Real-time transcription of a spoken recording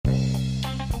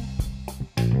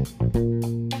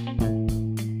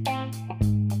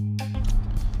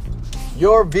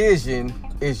Your vision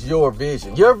is your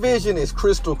vision. Your vision is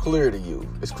crystal clear to you.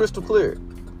 It's crystal clear.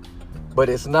 But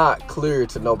it's not clear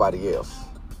to nobody else.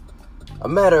 A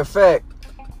matter of fact,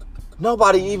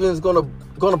 nobody even is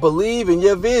gonna believe in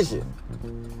your vision.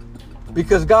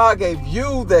 Because God gave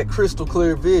you that crystal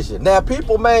clear vision. Now,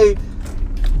 people may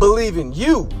believe in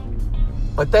you,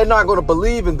 but they're not going to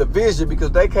believe in the vision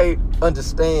because they can't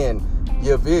understand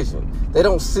your vision. They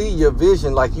don't see your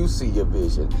vision like you see your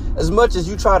vision. As much as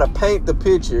you try to paint the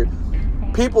picture,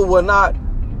 people will not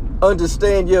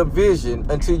understand your vision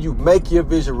until you make your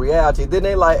vision reality. Then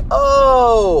they like,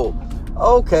 oh,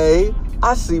 okay,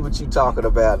 I see what you're talking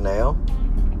about now.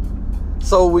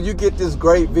 So when you get this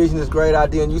great vision, this great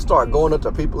idea, and you start going up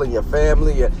to people in your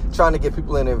family and trying to get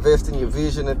people to invest in your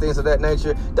vision and things of that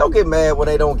nature, don't get mad when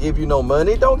they don't give you no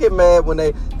money. Don't get mad when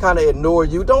they kind of ignore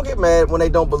you. Don't get mad when they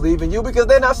don't believe in you because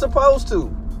they're not supposed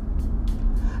to.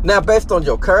 Now, based on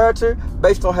your character,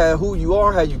 based on who you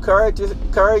are, how you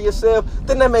carry yourself,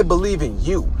 then they may believe in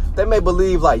you. They may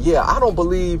believe like, yeah, I don't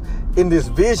believe in this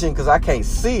vision because I can't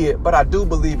see it, but I do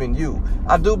believe in you.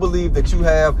 I do believe that you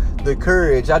have the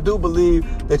courage. I do believe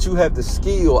that you have the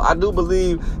skill. I do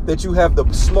believe that you have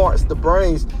the smarts, the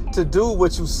brains to do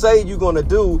what you say you're going to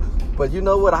do. But you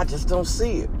know what? I just don't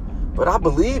see it. But I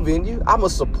believe in you. I'm going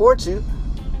to support you.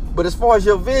 But as far as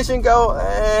your vision go,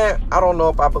 I don't know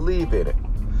if I believe in it.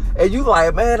 And you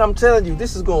like, man, I'm telling you,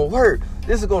 this is going to work.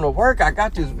 This is going to work. I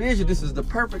got this vision. This is the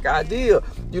perfect idea.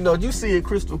 You know, you see it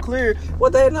crystal clear.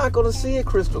 Well, they're not going to see it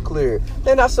crystal clear.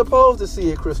 They're not supposed to see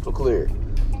it crystal clear.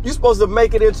 You're supposed to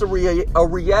make it into a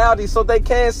reality so they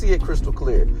can see it crystal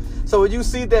clear. So when you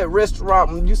see that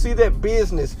restaurant, when you see that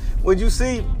business, when you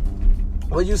see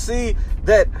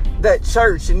that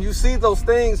church and you see those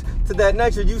things to that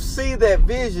nature, you see that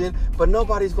vision, but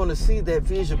nobody's going to see that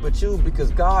vision but you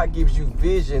because God gives you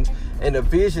visions, and a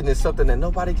vision is something that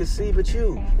nobody can see but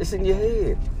you. It's in your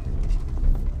head.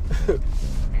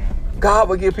 God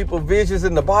would give people visions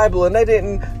in the Bible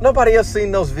and nobody else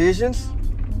seen those visions.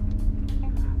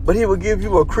 But he would give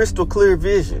you a crystal clear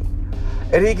vision.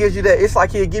 And he gives you that. It's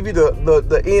like he'll give you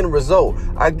the end result.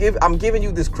 I'm giving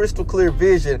you this crystal clear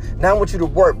vision. Now I want you to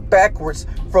work backwards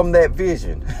from that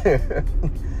vision.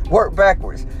 Work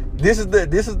backwards. This is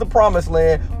the promised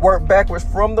land. Work backwards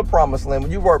from the promised land.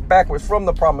 When you work backwards from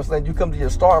the promised land, you come to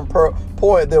your starting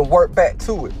point, then work back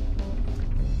to it.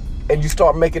 And you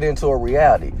start making it into a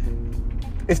reality.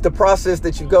 It's the process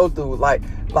that you go through. Like,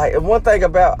 and one thing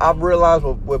I've realized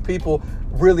when people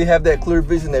really have that clear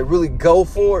vision, they really go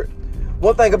for it.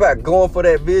 One thing about going for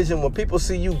that vision, when people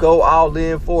see you go all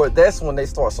in for it, that's when they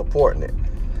start supporting it.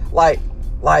 Like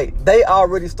they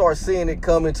already start seeing it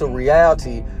come into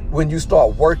reality when you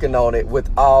start working on it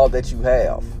with all that you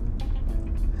have.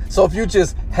 So if you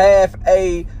just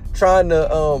half-a trying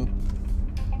to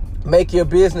make your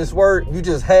business work, you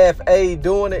just half-a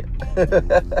doing it,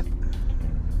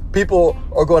 people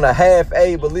are going to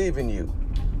half-a believe in you.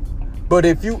 But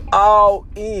if you all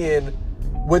in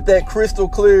with that crystal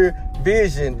clear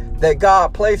vision that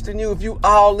God placed in you, if you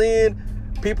all in,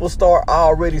 people start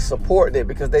already supporting it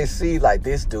because they see like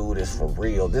this dude is for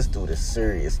real. This dude is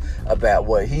serious about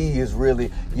what he is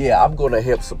really. Yeah, I'm going to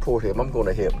help support him. I'm going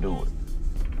to help do it.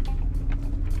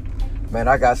 Man,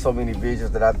 I got so many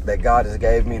visions that God has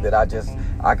gave me that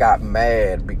I got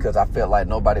mad because I felt like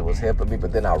nobody was helping me.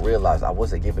 But then I realized I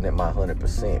wasn't giving it my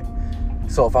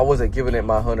 100%. So if I wasn't giving it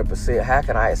my 100%, how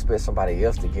can I expect somebody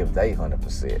else to give their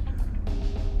 100%?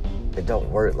 It don't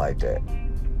work like that.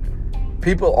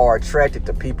 People are attracted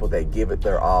to people that give it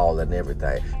their all and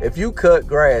everything. If you cut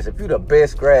grass, if you're the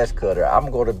best grass cutter,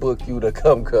 I'm going to book you to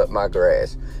come cut my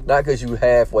grass. Not because you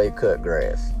halfway cut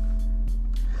grass.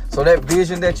 So that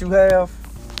vision that you have,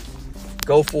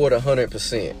 go for it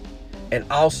 100%.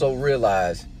 And also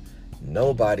realize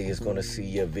nobody is going to see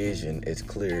your vision as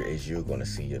clear as you're going to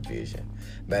see your vision.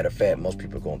 Matter of fact, most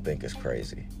people are going to think it's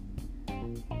crazy.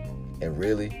 And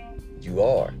really, you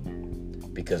are.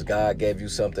 Because God gave you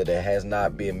something that has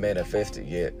not been manifested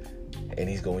yet, and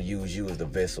he's going to use you as the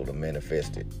vessel to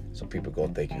manifest it. So people are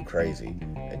going to think you crazy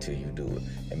until you do it.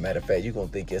 And matter of fact, you're going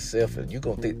to think yourself, you're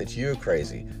going to think that you're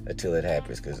crazy until it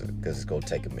happens, because it's going to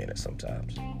take a minute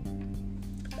sometimes.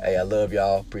 Hey, I love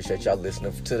y'all. Appreciate y'all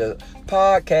listening to the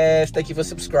podcast. Thank you for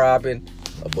subscribing.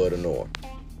 Above the norm.